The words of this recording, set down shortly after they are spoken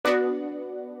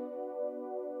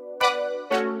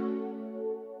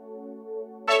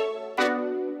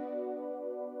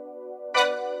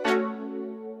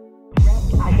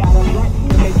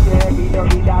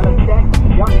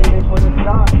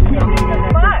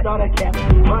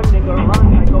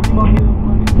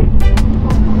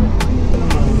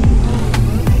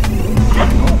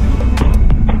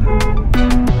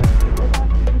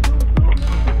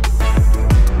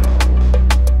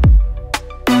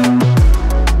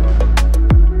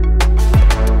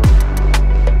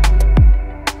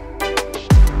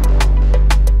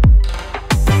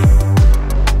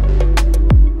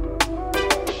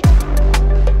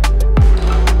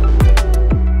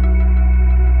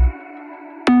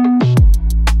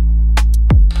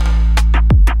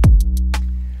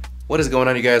What is going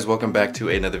on, you guys? Welcome back to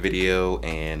another video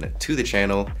and to the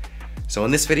channel. So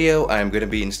in this video, I'm going to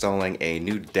be installing a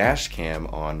new dash cam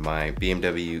on my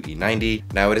BMW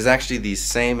E90. Now it is actually the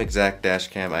same exact dash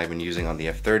cam I've been using on the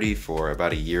F30 for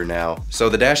about a year now. So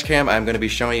the dash cam I'm going to be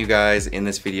showing you guys in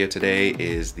this video today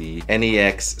is the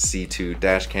NEXC2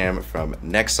 dash cam from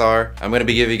Nexar. I'm going to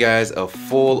be giving you guys a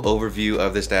full overview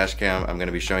of this dash cam. I'm going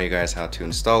to be showing you guys how to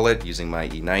install it using my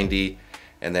E90.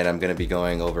 And then I'm going to be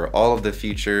going over all of the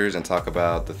features and talk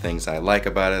about the things I like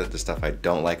about it, the stuff I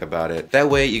don't like about it.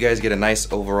 That way you guys get a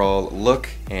nice overall look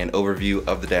and overview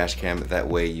of the dash cam. That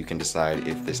way you can decide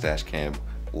if this dash cam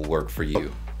will work for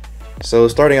you. So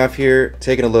starting off here,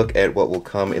 taking a look at what will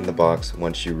come in the box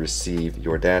once you receive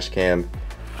your dash cam.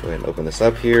 Go ahead and open this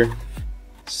up here.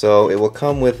 So it will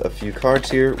come with a few cards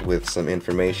here with some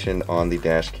information on the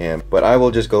dash cam, but I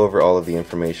will just go over all of the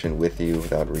information with you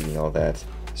without reading all that.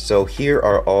 So here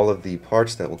are all of the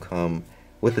parts that will come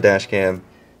with the dash cam.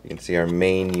 You can see our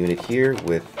main unit here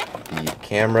with the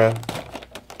camera.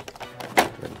 Go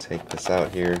ahead and take this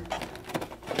out here.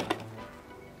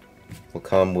 Will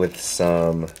come with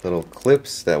some little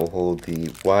clips that will hold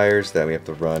the wires that we have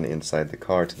to run inside the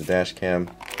car to the dash cam.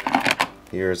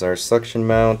 Here's our suction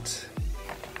mount,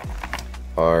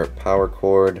 our power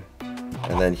cord,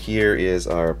 and then here is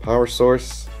our power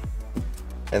source.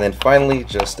 And then finally,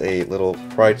 just a little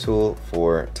pry tool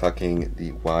for tucking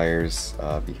the wires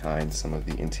behind some of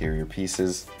the interior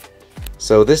pieces.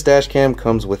 So this dash cam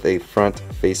comes with a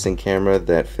front-facing camera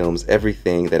that films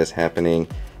everything that is happening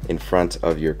in front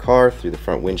of your car through the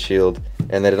front windshield.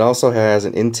 And then it also has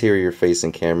an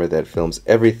interior-facing camera that films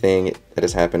everything that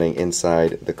is happening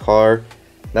inside the car.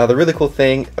 Now the really cool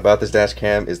thing about this dash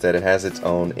cam is that it has its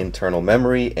own internal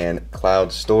memory and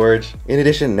cloud storage. In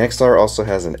addition, Nexar also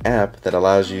has an app that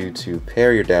allows you to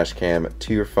pair your dash cam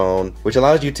to your phone, which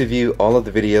allows you to view all of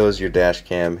the videos your dash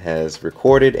cam has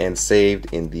recorded and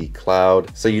saved in the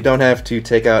cloud. So you don't have to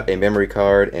take out a memory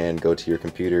card and go to your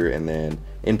computer and then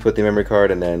input the memory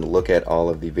card and then look at all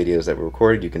of the videos that were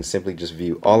recorded. You can simply just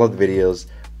view all of the videos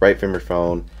right from your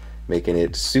phone, making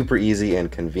it super easy and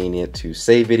convenient to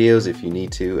save videos if you need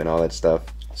to and all that stuff.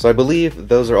 So I believe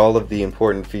those are all of the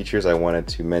important features I wanted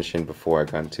to mention before I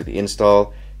got into the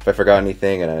install. If I forgot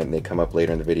anything and they come up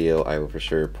later in the video, I will for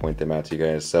sure point them out to you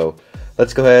guys. So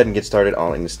let's go ahead and get started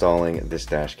on installing this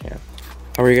dash cam.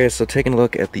 Alright guys, so taking a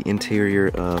look at the interior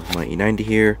of my E90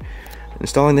 here.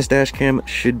 Installing this dash cam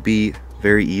should be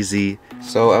very easy.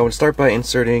 So I would start by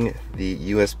inserting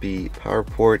the USB power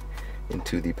port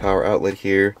into the power outlet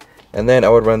here. And then I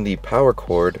would run the power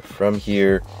cord from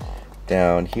here,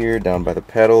 down by the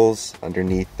pedals,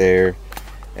 underneath there.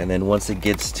 And then once it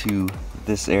gets to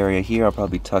this area here, I'll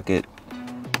probably tuck it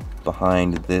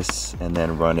behind this and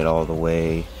then run it all the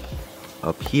way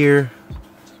up here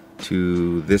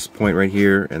to this point right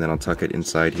here. And then I'll tuck it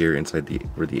inside here,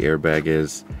 where the airbag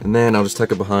is. And then I'll just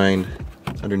tuck it behind,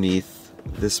 underneath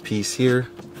this piece here.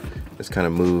 This kind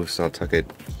of moves, so I'll tuck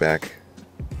it back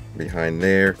behind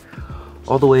there,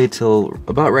 all the way till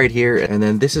about right here, and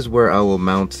then this is where I will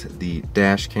mount the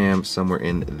dash cam, somewhere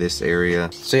in this area.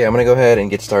 So yeah, I'm gonna go ahead and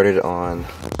get started on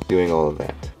doing all of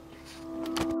that.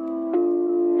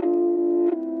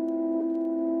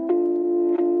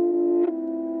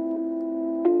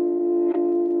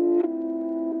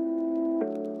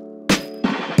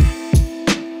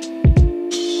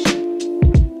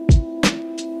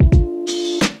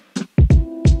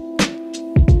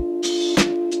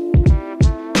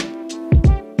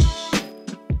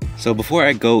 So before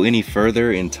I go any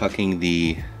further in tucking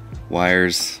the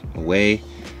wires away,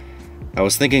 I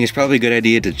was thinking it's probably a good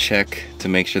idea to check to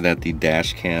make sure that the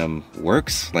dash cam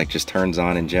works, like just turns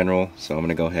on in general. So I'm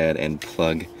gonna go ahead and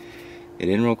plug it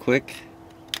in real quick.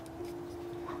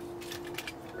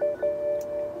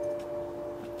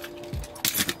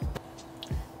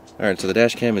 Alright, so the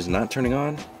dash cam is not turning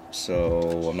on,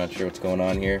 so I'm not sure what's going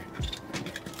on here.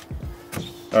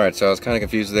 Alright, so I was kind of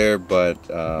confused there, but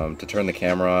to turn the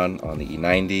camera on the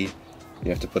E90, you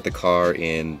have to put the car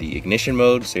in the ignition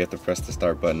mode, so you have to press the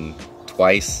start button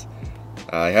twice.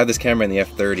 I have this camera in the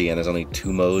F30 and there's only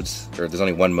two modes, or there's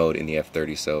only one mode in the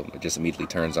F30, so it just immediately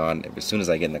turns on as soon as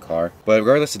I get in the car. But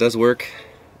regardless, it does work.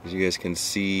 As you guys can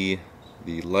see,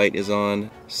 the light is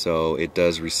on, so it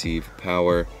does receive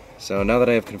power. So now that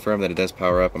I have confirmed that it does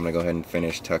power up, I'm going to go ahead and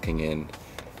finish tucking in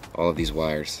all of these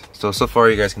wires. So far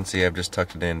you guys can see I've just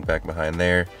tucked it in back behind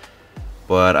there,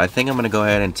 but I think I'm gonna go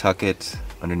ahead and tuck it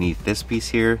underneath this piece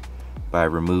here by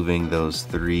removing those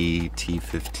 3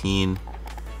 T15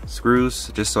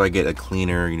 screws, just so I get a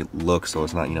cleaner look, so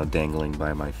it's not, you know, dangling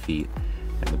by my feet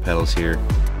and the pedals here.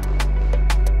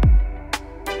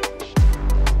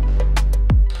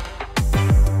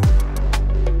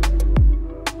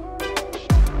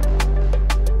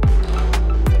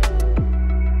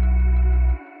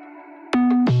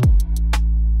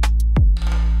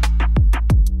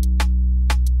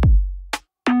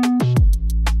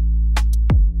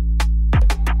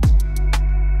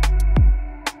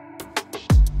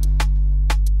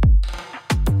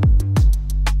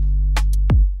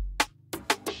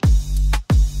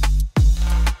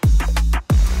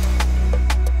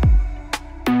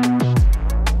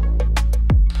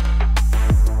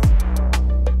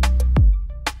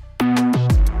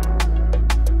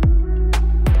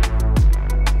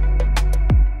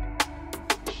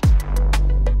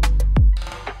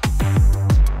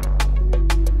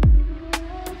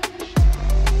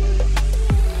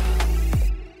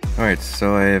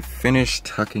 so I have finished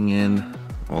tucking in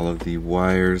all of the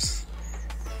wires.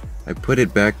 I put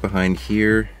it back behind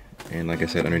here, and like I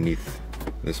said, underneath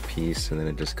this piece, and then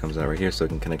it just comes out right here so it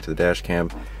can connect to the dash cam.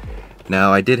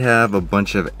 Now I did have a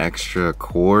bunch of extra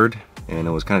cord, and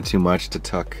it was kind of too much to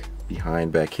tuck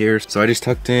behind back here, so I just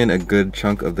tucked in a good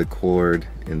chunk of the cord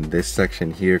in this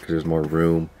section here because there's more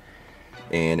room,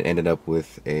 and ended up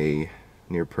with a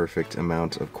near perfect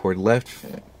amount of cord left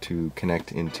to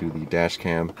connect into the dash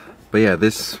cam. But yeah,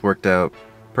 this worked out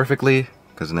perfectly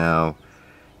because now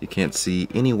you can't see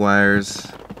any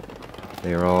wires.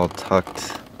 They are all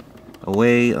tucked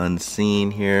away,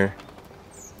 unseen here.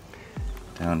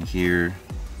 Down here,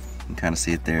 you can kind of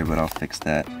see it there, but I'll fix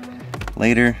that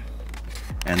later.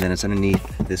 And then it's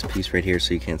underneath this piece right here,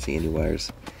 so you can't see any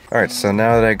wires. Alright, so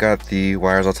now that I got the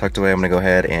wires all tucked away, I'm gonna go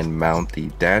ahead and mount the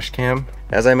dash cam.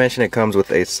 As I mentioned, it comes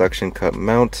with a suction cup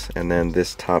mount, and then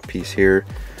this top piece here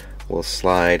will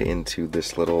slide into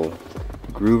this little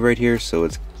groove right here, so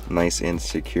it's nice and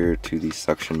secure to the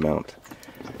suction mount.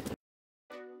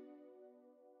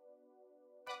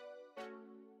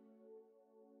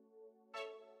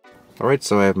 Alright,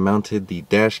 so I have mounted the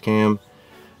dash cam.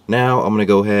 Now I'm going to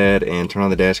go ahead and turn on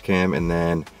the dash cam and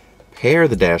then pair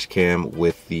the dash cam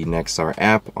with the Nexar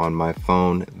app on my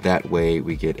phone. That way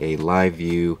we get a live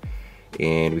view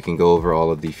and we can go over all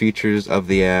of the features of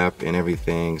the app and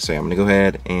everything. So I'm going to go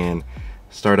ahead and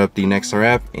start up the Nexar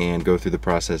app and go through the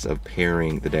process of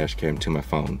pairing the dash cam to my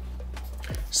phone.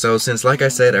 So since, like I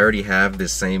said, I already have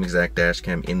this same exact dash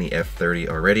cam in the F30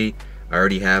 already, I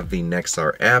already have the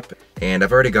Nexar app, and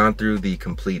I've already gone through the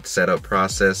complete setup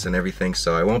process and everything,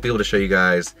 so I won't be able to show you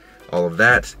guys all of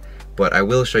that, but I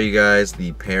will show you guys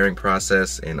the pairing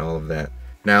process and all of that.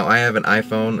 Now, I have an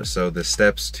iPhone, so the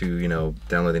steps to,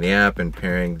 downloading the app and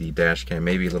pairing the dash cam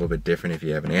may be a little bit different if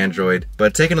you have an Android.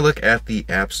 But taking a look at the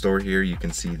App Store here, you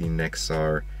can see the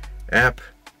Nexar app.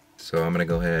 So I'm gonna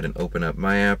go ahead and open up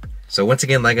my app. So once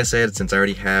again, like I said, since I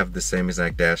already have the same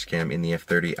exact dash cam in the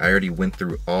F30, I already went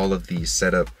through all of the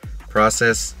setup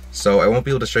process. So I won't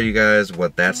be able to show you guys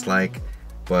what that's like,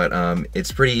 but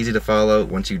it's pretty easy to follow.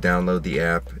 Once you download the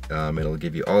app, it'll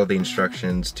give you all of the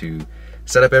instructions to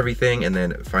set up everything and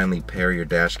then finally pair your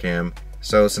dash cam.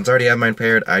 So since I already have mine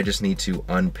paired, I just need to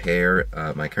unpair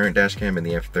my current dash cam in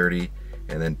the F30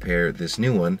 and then pair this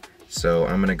new one. So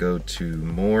I'm gonna go to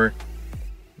More,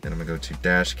 and I'm gonna go to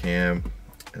Dash Cam,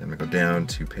 and I'm gonna go down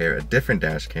to pair a different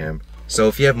dash cam. So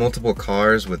if you have multiple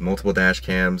cars with multiple dash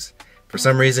cams, for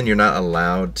some reason you're not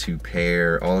allowed to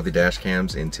pair all of the dash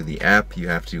cams into the app. You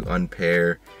have to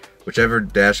unpair whichever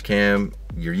dash cam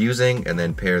you're using and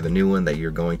then pair the new one that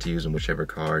you're going to use in whichever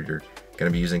car you're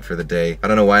gonna be using for the day. I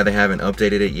don't know why they haven't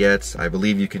updated it yet. I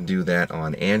believe you can do that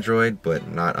on Android, but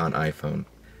not on iPhone.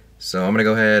 So I'm gonna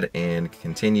go ahead and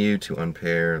continue to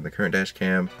unpair the current dash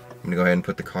cam. I'm gonna go ahead and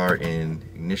put the car in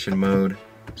ignition mode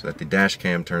so that the dash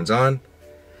cam turns on.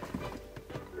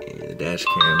 And the dash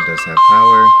cam does have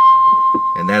power.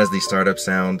 And that is the startup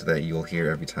sound that you'll hear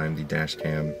every time the dash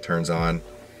cam turns on.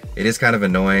 It is kind of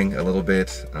annoying a little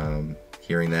bit,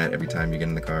 hearing that every time you get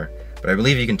in the car, but I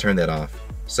believe you can turn that off.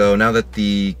 So now that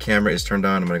the camera is turned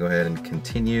on, I'm gonna go ahead and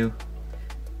continue.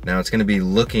 Now it's gonna be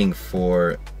looking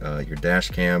for your dash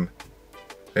cam.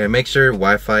 And make sure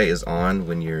Wi-Fi is on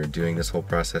when you're doing this whole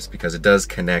process because it does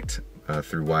connect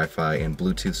through Wi-Fi and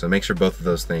Bluetooth, so make sure both of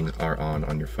those things are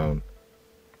on your phone.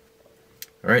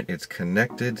 Alright, it's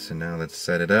connected, so now let's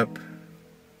set it up.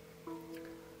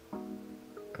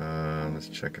 Let's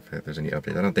check if there's any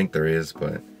update. I don't think there is,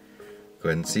 but go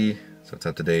ahead and see. So it's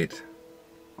up to date.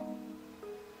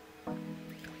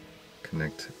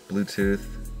 Connect Bluetooth.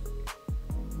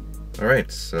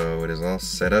 Alright, so it is all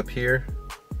set up here.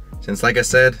 Since, like I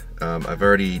said, I've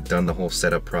already done the whole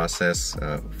setup process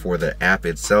for the app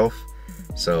itself.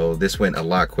 So this went a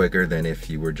lot quicker than if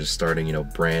you were just starting,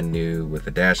 brand new with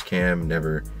a dash cam,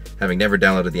 having never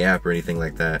downloaded the app or anything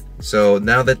like that. So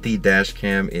now that the dash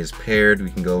cam is paired,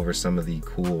 we can go over some of the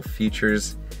cool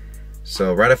features.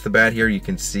 So right off the bat here, you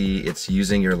can see it's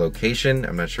using your location.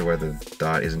 I'm not sure why the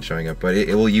dot isn't showing up, but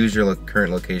it will use your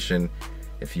current location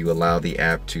if you allow the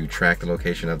app to track the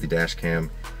location of the dash cam.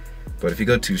 But if you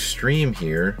go to stream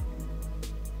here,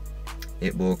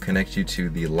 it will connect you to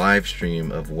the live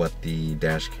stream of what the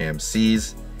dash cam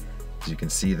sees, as you can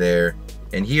see there.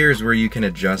 And here's where you can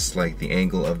adjust like the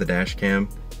angle of the dash cam,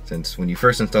 since when you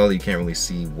first install it you can't really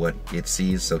see what it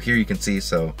sees. So here you can see,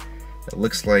 so it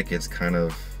looks like it's kind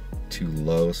of too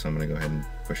low, so I'm gonna go ahead and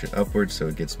push it upwards so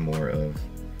it gets more of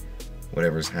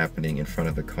whatever's happening in front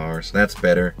of the car, so that's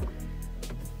better.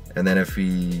 And then if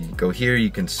we go here,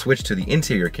 you can switch to the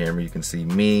interior camera. You can see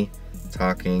me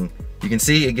talking You can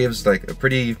see it gives like a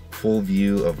pretty full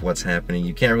view of what's happening.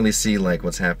 You can't really see like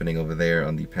what's happening over there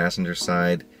on the passenger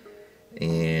side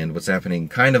and what's happening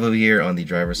kind of over here on the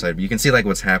driver's side, but you can see like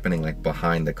what's happening like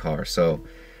behind the car. So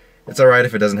it's alright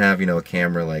if it doesn't have, you know, a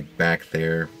camera like back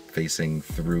there facing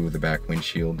through the back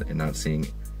windshield and not seeing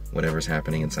whatever's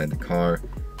happening inside the car.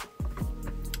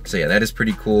 So yeah, that is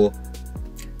pretty cool.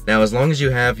 Now, as long as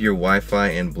you have your Wi-Fi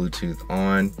and Bluetooth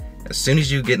on, as soon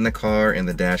as you get in the car and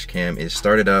the dash cam is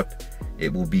started up,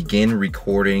 it will begin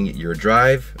recording your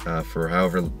drive for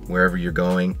wherever you're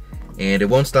going, and it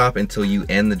won't stop until you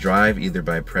end the drive, either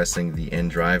by pressing the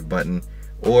end drive button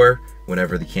or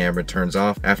whenever the camera turns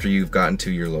off after you've gotten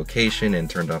to your location and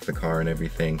turned off the car and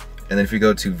everything. And then if you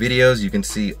go to videos, you can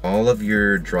see all of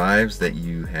your drives that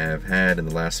you have had in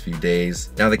the last few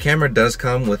days. Now, the camera does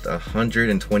come with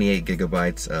 128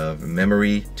 gigabytes of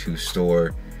memory to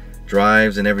store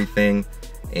drives and everything.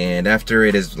 And after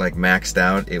it is like maxed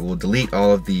out, it will delete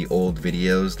all of the old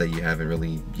videos that you haven't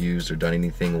really used or done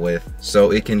anything with.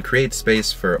 So it can create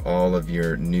space for all of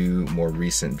your new, more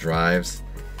recent drives.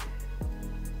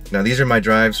 Now, these are my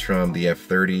drives from the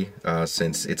F30,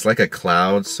 since it's like a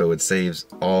cloud, so it saves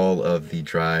all of the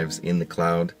drives in the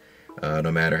cloud,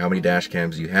 no matter how many dash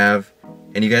cams you have.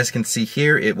 And you guys can see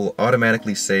here, it will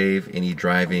automatically save any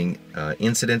driving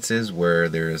incidences where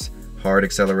there's hard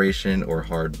acceleration or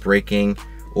hard braking,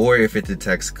 or if it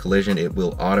detects collision, it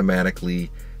will automatically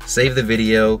save the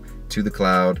video to the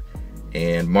cloud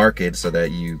and mark it so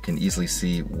that you can easily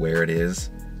see where it is.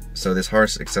 So this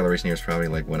harsh acceleration here is probably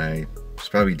like when I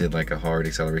probably did like a hard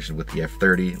acceleration with the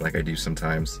F30, like I do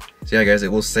sometimes. So yeah guys,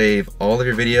 it will save all of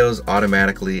your videos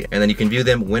automatically, and then you can view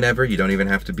them whenever. You don't even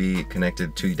have to be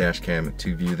connected to the dash cam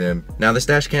to view them. Now, this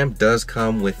dash cam does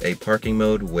come with a parking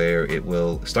mode where it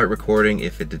will start recording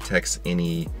if it detects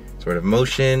any sort of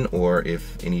motion or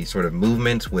if any sort of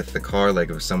movement with the car, like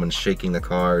if someone's shaking the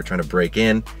car or trying to break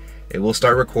in, it will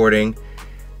start recording.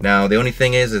 Now, the only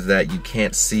thing is that you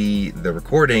can't see the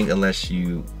recording unless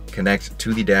you connect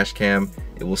to the dash cam.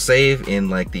 It will save in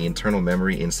like the internal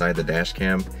memory inside the dash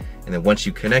cam, and then once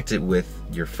you connect it with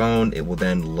your phone, it will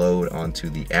then load onto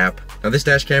the app. Now, this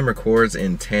dash cam records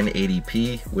in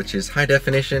 1080p, which is high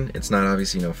definition. It's not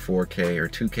obviously, you know, 4K or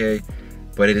 2K,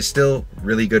 but it is still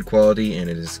really good quality, and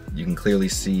you can clearly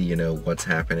see, you know, what's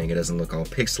happening. It doesn't look all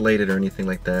pixelated or anything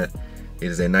like that. It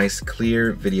is a nice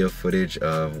clear video footage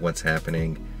of what's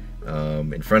happening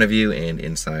in front of you and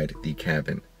inside the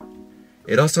cabin.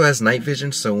 It also has night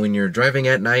vision, so when you're driving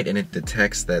at night and it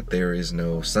detects that there is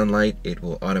no sunlight, it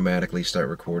will automatically start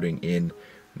recording in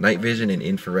night vision, in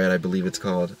infrared I believe it's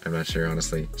called. I'm not sure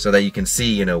honestly. So that you can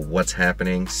see, you know, what's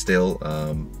happening still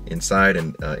inside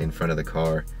and in front of the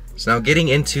car. So now getting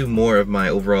into more of my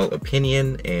overall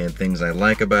opinion and things I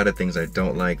like about it, things I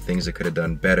don't like, things I could have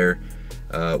done better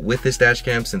with this dash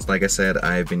cam, since like I said,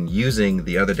 I've been using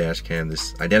the other dash cam,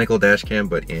 this identical dash cam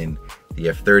but in the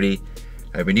F30.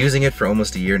 I've been using it for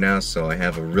almost a year now, so I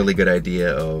have a really good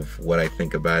idea of what I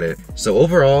think about it. So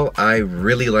overall, I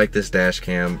really like this dash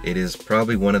cam. It is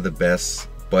probably one of the best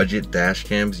budget dash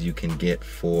cams you can get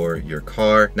for your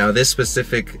car. Now, this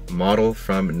specific model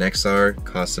from Nexar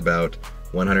costs about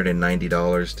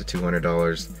 $190 to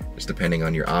 $200, just depending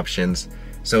on your options.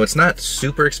 So it's not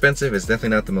super expensive. It's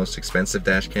definitely not the most expensive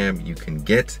dash cam you can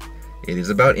get. It is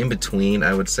about in between,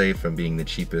 I would say, from being the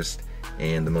cheapest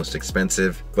and the most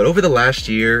expensive. But over the last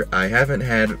year, I haven't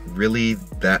had really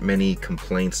that many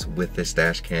complaints with this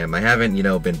dash cam. I haven't, you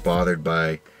know, been bothered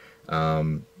by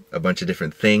a bunch of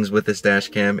different things with this dash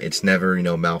cam. It's never, you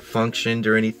know, malfunctioned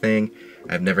or anything.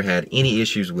 I've never had any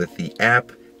issues with the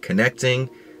app connecting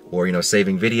or, you know,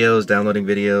 saving videos, downloading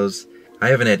videos. I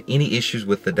haven't had any issues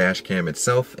with the dash cam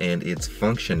itself and its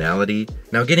functionality.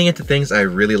 Now, getting into things I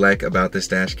really like about this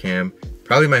dash cam,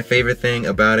 probably my favorite thing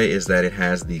about it is that it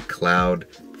has the cloud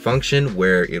function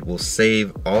where it will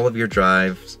save all of your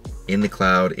drives in the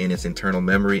cloud in its internal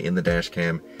memory in the dash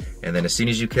cam, and then as soon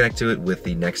as you connect to it with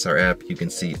the Nexar app, you can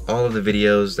see all of the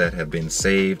videos that have been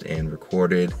saved and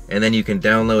recorded, and then you can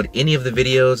download any of the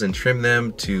videos and trim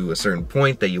them to a certain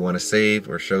point that you want to save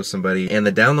or show somebody, and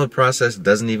the download process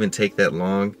doesn't even take that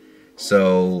long.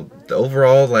 So the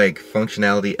overall like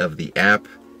functionality of the app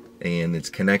and its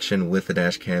connection with the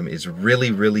dash cam is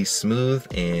really, really smooth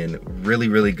and really,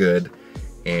 really good,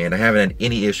 and I haven't had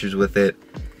any issues with it.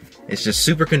 It's just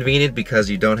super convenient because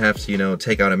you don't have to, you know,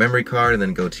 take out a memory card and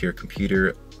then go to your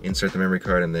computer, insert the memory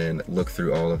card, and then look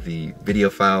through all of the video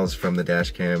files from the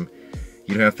dash cam.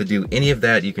 You don't have to do any of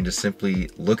that. You can just simply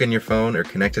look in your phone or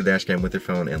connect to the dash cam with your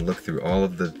phone and look through all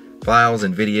of the files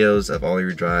and videos of all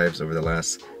your drives over the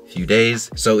last few days.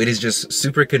 So it is just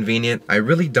super convenient. I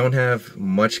really don't have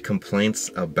much complaints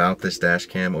about this dash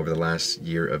cam over the last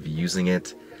year of using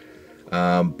it.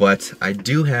 But I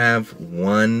do have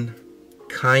one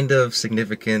kind of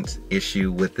significant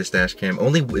issue with this dash cam.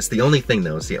 It's the only thing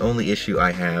though, it's the only issue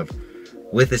I have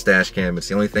with this dash cam. It's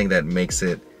the only thing that makes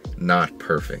it not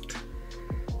perfect.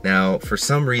 Now, for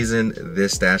some reason,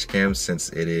 this dash cam, since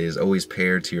it is always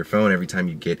paired to your phone every time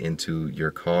you get into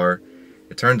your car,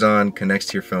 it turns on, connects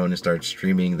to your phone, and starts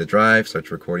streaming the drive,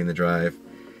 starts recording the drive.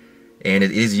 And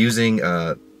it is using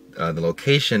the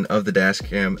location of the dash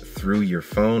cam through your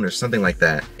phone or something like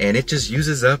that. And it just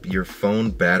uses up your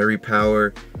phone battery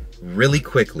power really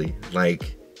quickly,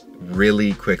 like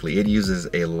really quickly. It uses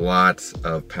a lot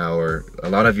of power, a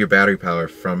lot of your battery power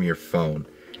from your phone.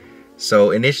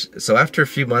 So after a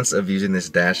few months of using this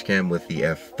dash cam with the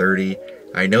F30,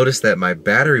 I noticed that my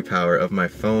battery power of my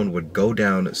phone would go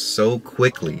down so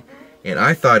quickly. And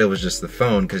I thought it was just the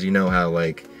phone, because you know how,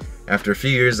 like, after a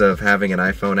few years of having an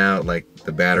iPhone out, like,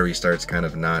 the battery starts kind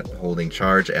of not holding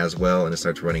charge as well, and it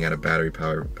starts running out of battery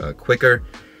power quicker.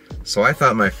 So I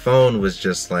thought my phone was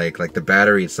just like the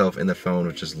battery itself in the phone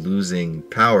was just losing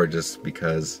power, just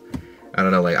because, I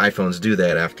don't know, like iPhones do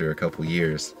that after a couple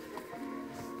years.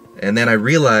 And then I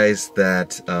realized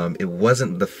that it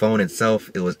wasn't the phone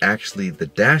itself, it was actually the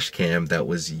dash cam that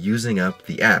was using up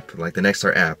the app, like the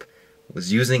Nexar app,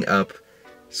 was using up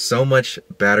so much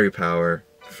battery power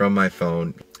from my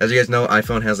phone. As you guys know,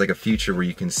 iPhone has like a feature where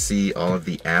you can see all of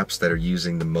the apps that are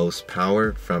using the most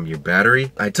power from your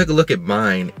battery. I took a look at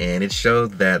mine and it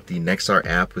showed that the Nexar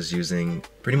app was using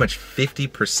pretty much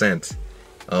 50%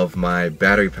 of my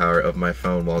battery power of my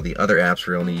phone, while the other apps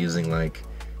were only using like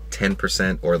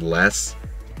 10% or less.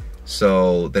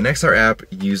 So the Nexar app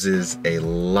uses a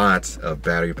lot of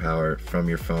battery power from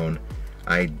your phone.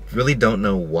 I really don't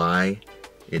know why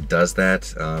it does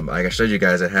that. Like I showed you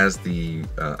guys, it has the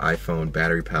iPhone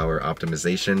battery power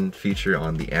optimization feature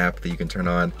on the app that you can turn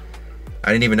on.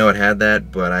 I didn't even know it had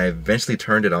that, but I eventually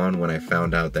turned it on when I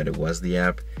found out that it was the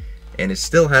app, and it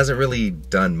still hasn't really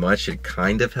done much. It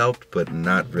kind of helped, but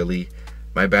not really.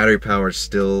 My battery power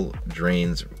still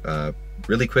drains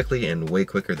really quickly and way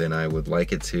quicker than I would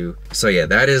like it to. So yeah,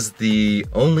 that is the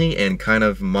only and kind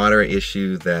of moderate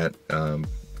issue that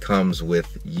comes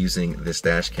with using this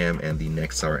dash cam and the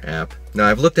Nexar app. Now,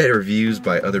 I've looked at reviews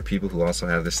by other people who also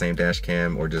have the same dash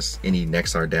cam, or just any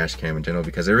Nexar dash cam in general,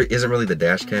 because there isn't really the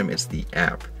dash cam, it's the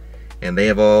app. And they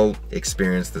have all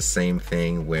experienced the same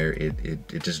thing, where it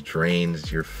just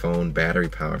drains your phone battery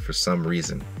power for some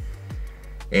reason.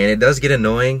 And it does get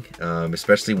annoying,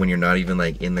 especially when you're not even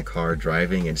like in the car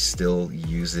driving, and still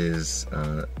uses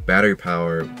battery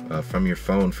power from your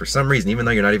phone for some reason, even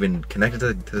though you're not even connected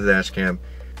to the dash cam.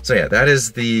 So yeah, that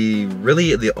is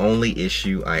really the only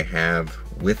issue I have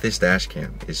with this dash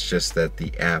cam. It's just that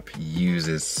the app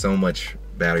uses so much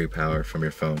battery power from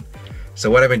your phone. So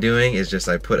what I've been doing is just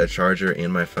I put a charger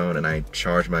in my phone and I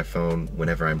charge my phone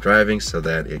whenever I'm driving, so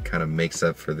that it kind of makes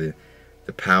up for the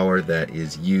power that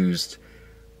is used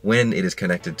when it is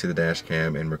connected to the dash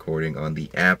cam and recording on the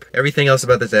app. Everything else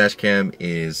about this dash cam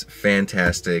is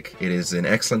fantastic. It is an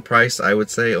excellent price, I would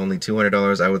say, only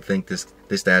 $200. I would think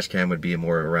this dash cam would be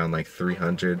more around like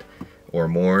 $300 or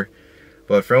more.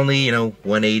 But for only, you know,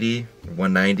 $180,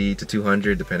 $190 to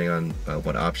 $200, depending on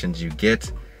what options you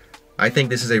get, I think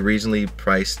this is a reasonably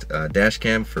priced dash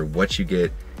cam for what you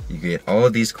get. You get all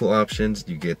of these cool options.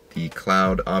 You get the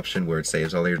cloud option where it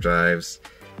saves all your drives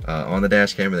on the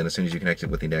dash cam, and then as soon as you connect it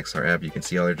with the Nexar app, you can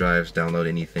see all your drives, download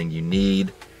anything you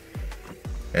need,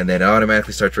 and then it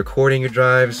automatically starts recording your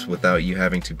drives without you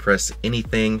having to press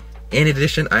anything. In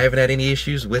addition, I haven't had any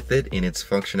issues with it in its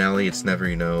functionality. It's never,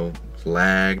 you know,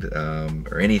 lagged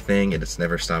or anything, and it's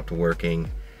never stopped working.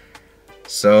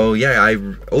 So yeah,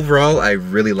 overall I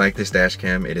really like this dash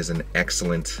cam. It is an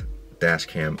excellent dash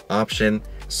cam option.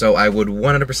 So I would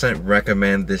 100%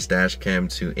 recommend this dash cam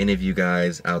to any of you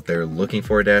guys out there looking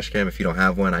for a dash cam. If you don't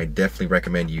have one, I definitely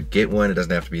recommend you get one. It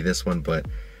doesn't have to be this one, but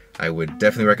I would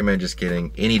definitely recommend just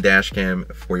getting any dash cam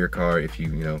for your car if you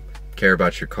know, care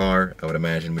about your car. I would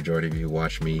imagine majority of you who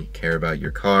watch me care about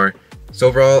your car. So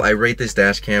overall, I rate this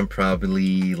dash cam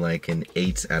probably like an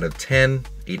 8 out of 10,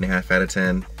 8.5 out of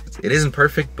 10. It isn't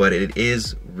perfect, but it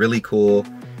is really cool.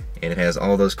 And it has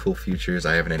all those cool features.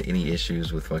 I haven't had any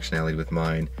issues with functionality with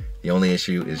mine. The only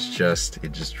issue is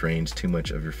it just drains too much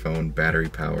of your phone battery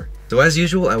power. So as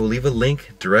usual, I will leave a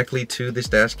link directly to this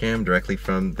dash cam, directly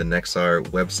from the Nexar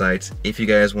website, if you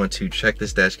guys want to check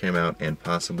this dash cam out and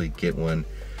possibly get one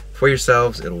for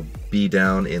yourselves. It'll be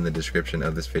down in the description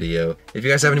of this video. If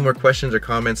you guys have any more questions or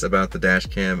comments about the dash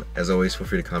cam, as always, feel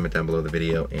free to comment down below the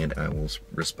video and I will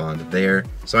respond there.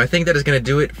 So I think that is gonna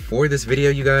do it for this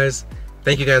video, you guys.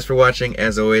 Thank you guys for watching.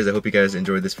 As always, I hope you guys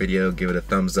enjoyed this video. Give it a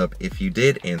thumbs up if you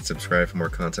did, and subscribe for more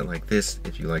content like this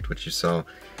if you liked what you saw.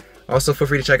 Also, feel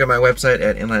free to check out my website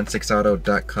at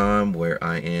inline6auto.com, where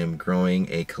I am growing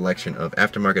a collection of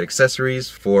aftermarket accessories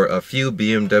for a few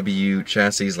BMW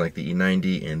chassis like the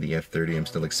E90 and the F30. I'm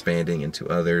still expanding into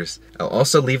others. I'll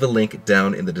also leave a link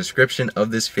down in the description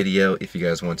of this video if you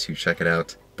guys want to check it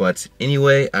out. But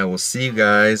anyway, I will see you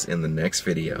guys in the next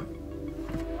video.